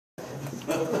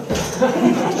Yeah,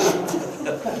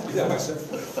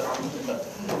 myself.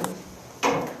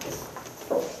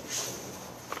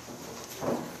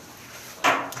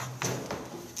 I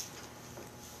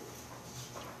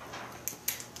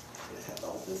had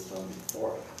all this done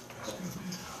before.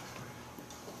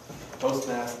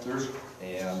 Toastmasters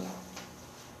and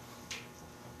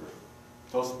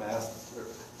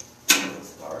Toastmasters.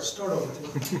 Start over.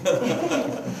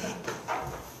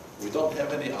 We don't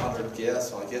have any honored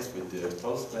guests, well, I guess we do.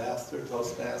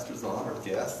 Toastmasters, honored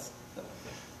guests.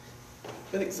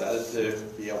 Been excited to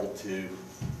be able to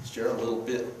share a little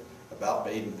bit about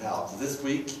Baden Powell. This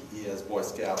week is Boy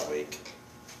Scout Week.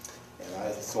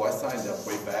 And so I signed up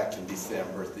way back in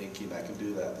December thinking I can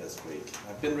do that this week.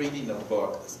 I've been reading a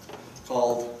book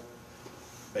called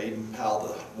Baden Powell,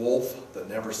 The Wolf That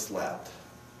Never Slept.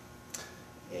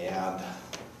 And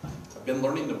I've been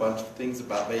learning a bunch of things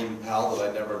about Baden Powell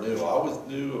that I never knew. I always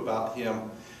knew about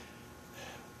him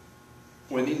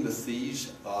winning the siege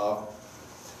of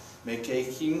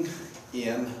Mekking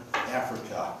in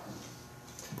Africa.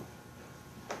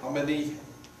 How many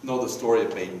know the story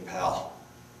of Baden Powell?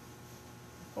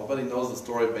 Nobody knows the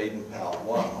story of Baden Powell.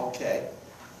 One, okay.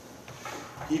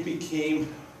 He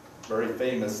became very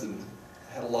famous and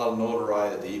had a lot of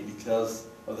notoriety because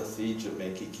of the siege of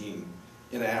Mekking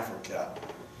in Africa.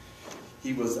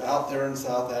 He was out there in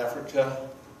South Africa,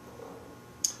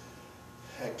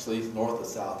 actually north of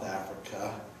South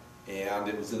Africa, and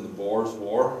it was in the Boers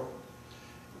War,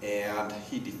 and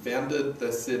he defended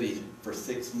the city for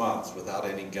 6 months without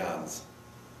any guns.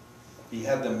 He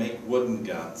had them make wooden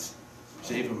guns,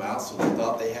 shave them out so they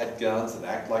thought they had guns and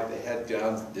act like they had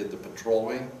guns and did the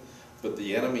patrolling, but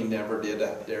the enemy never did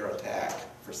dare attack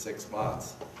for 6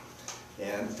 months,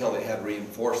 and until they had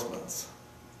reinforcements.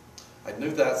 I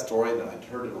knew that story and I'd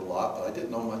heard it a lot, but I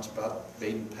didn't know much about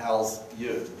Baden Powell's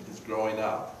youth, his growing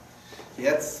up.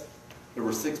 There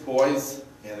were 6 boys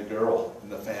and a girl in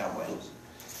the family.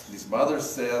 His mother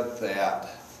said that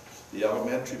the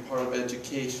elementary part of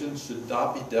education should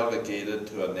not be delegated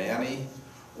to a nanny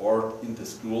or into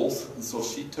schools, and so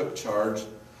she took charge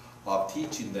of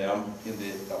teaching them in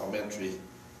the elementary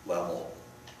level.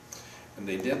 And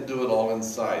they didn't do it all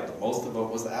inside. Most of it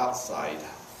was outside.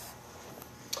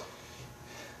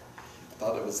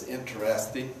 Thought it was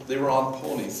interesting. They were on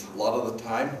ponies a lot of the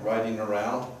time, riding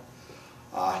around.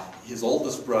 His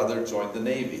oldest brother joined the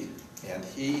Navy, and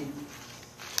he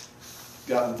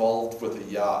got involved with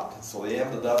a yacht. So they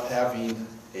ended up having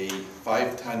a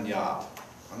 5-ton yacht.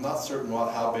 I'm not certain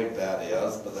how big that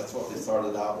is, but that's what they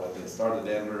started out with. They started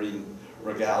entering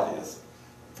regalias.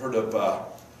 I've heard of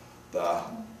the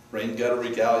rain gutter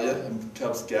regalia in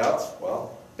Cub Scouts.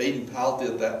 Well, Baden Powell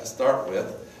did that to start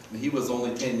with. And he was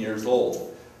only 10 years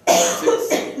old.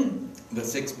 The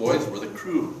 6 boys were the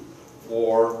crew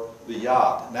for the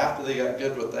yacht. And after they got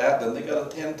good with that, then they got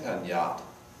a 10-ton yacht.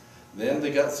 Then they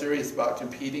got serious about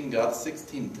competing, got a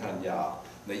 16-ton yacht.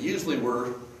 And they usually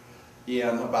were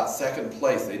in about 2nd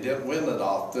place. They didn't win it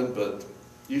often, but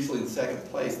usually in 2nd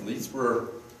place. And these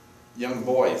were young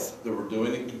boys that were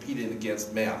doing it, competing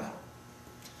against men.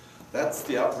 That's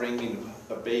the upbringing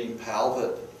of Baden Powell,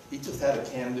 that he just had a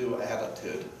can-do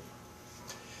attitude.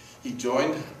 He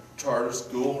joined charter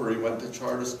school, or he went to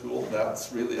charter school.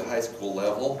 That's really a high school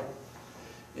level.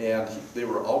 And they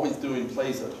were always doing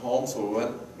plays at home, so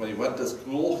when he went to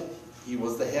school, he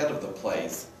was the head of the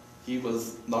plays. He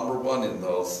was #1 in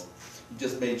those. He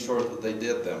just made sure that they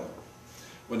did them.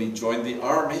 When he joined the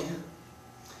Army,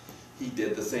 he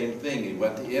did the same thing. He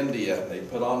went to India, and they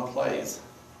put on plays.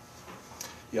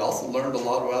 He also learned a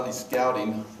lot about his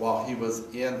scouting while he was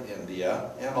in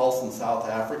India, and also in South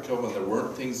Africa when there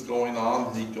weren't things going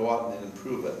on, he'd go out and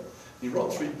improve it. He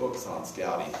wrote 3 books on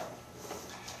scouting.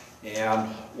 And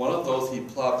one of those he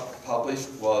published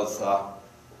was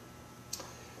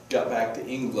Got Back to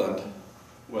England.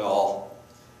 Well,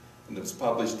 and it was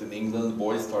published in England, the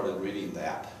boys started reading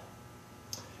that.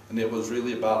 And it was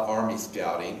really about Army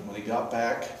scouting. When he got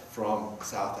back from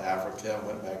South Africa and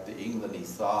went back to England, he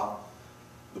saw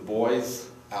the boys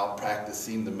out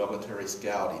practicing the military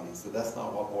scouting. He said, that's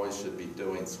not what boys should be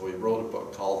doing. So he wrote a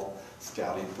book called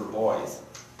Scouting for Boys.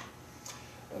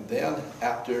 And then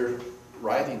after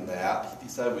writing that, he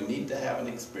decided we need to have an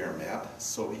experiment.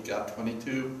 So he got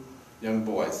 22 young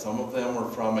boys. Some of them were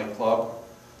from a club,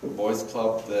 a boys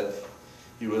club that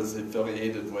he was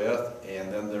affiliated with,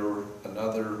 and then there were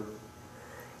another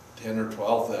 10 or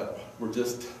 12 that were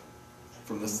just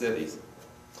from the cities.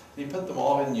 And he put them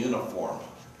all in uniform.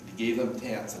 He gave them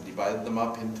tents and divided them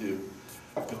up into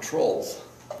patrols.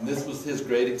 And this was his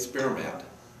great experiment,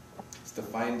 is to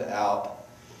find out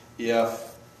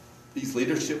if these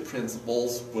leadership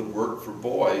principles would work for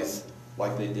boys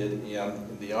like they did in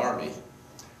the Army.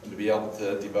 And to be able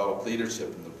to develop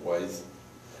leadership in the boys,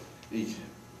 he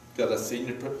got a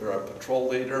patrol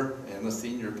leader and a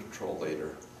senior patrol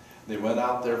leader. They went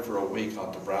out there for a week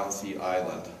onto Brown Sea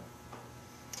Island.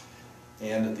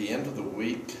 And at the end of the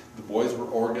week, the boys were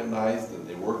organized and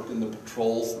they worked in the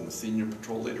patrols and the senior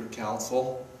patrol leader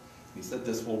council. He said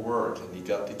this will work, and he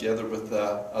got together with the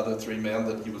other 3 men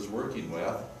that he was working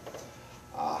with.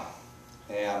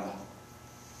 And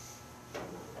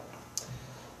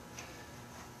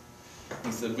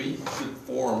he said we should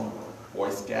form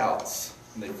Boy Scouts.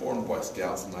 And they formed Boy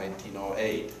Scouts in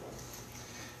 1908.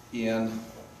 In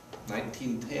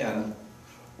 1910,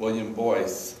 William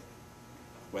Boyce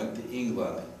went to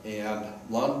England, and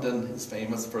London is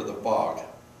famous for the fog.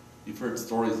 You've heard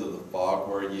stories of the fog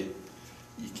where you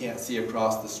can't see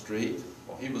across the street.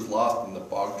 Well, he was lost in the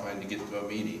fog trying to get to a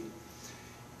meeting.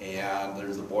 And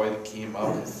there's a boy that came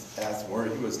up and asked where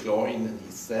he was going, and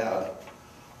he said,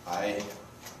 I'm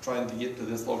trying to get to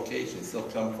this location. He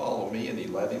said, come follow me, and he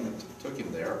led him and took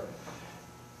him there.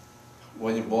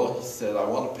 William Boyce said, I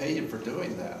want to pay you for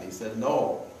doing that. And he said,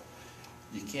 no,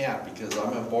 you can't, because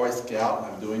I'm a Boy Scout and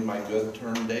I'm doing my good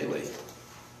turn daily.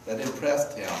 That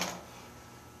impressed him.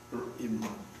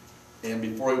 And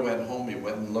before he went home, he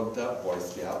went and looked up Boy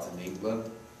Scouts in England.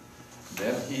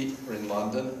 Then or in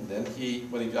London. Then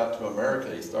when he got to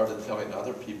America, he started telling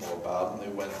other people about it,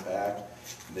 and they went back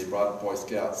and they brought Boy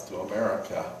Scouts to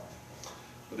America.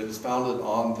 But it was founded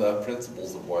on the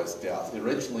principles of Boy Scouts.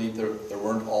 Originally, there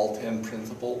weren't all 10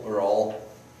 principles or all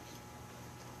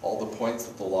the points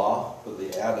of the law, but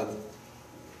they added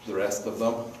the rest of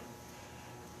them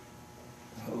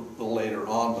a little later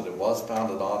on. But it was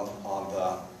founded on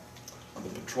the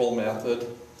patrol method,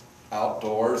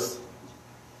 outdoors,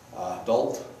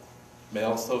 adult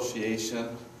male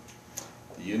association,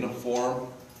 the uniform,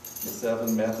 the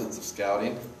 7 methods of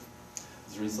scouting.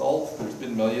 As a result, there's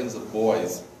been millions of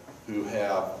boys who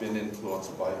have been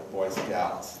influenced by Boy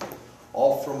Scouts,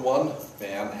 all from one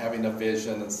man having a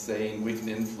vision and saying we can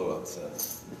influence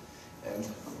it. And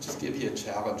just give you a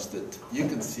challenge that you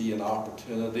can see an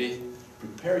opportunity,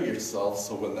 prepare yourself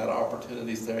so when that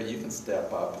opportunity is there, you can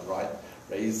step up and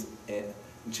raise and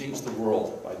change the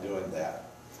world by doing that.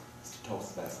 Mr.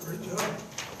 Toastmaster. Great job.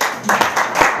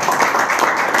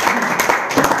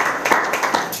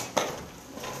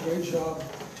 Great job.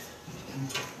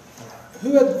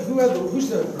 Who's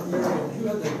the American? Who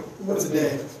had the word of the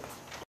day?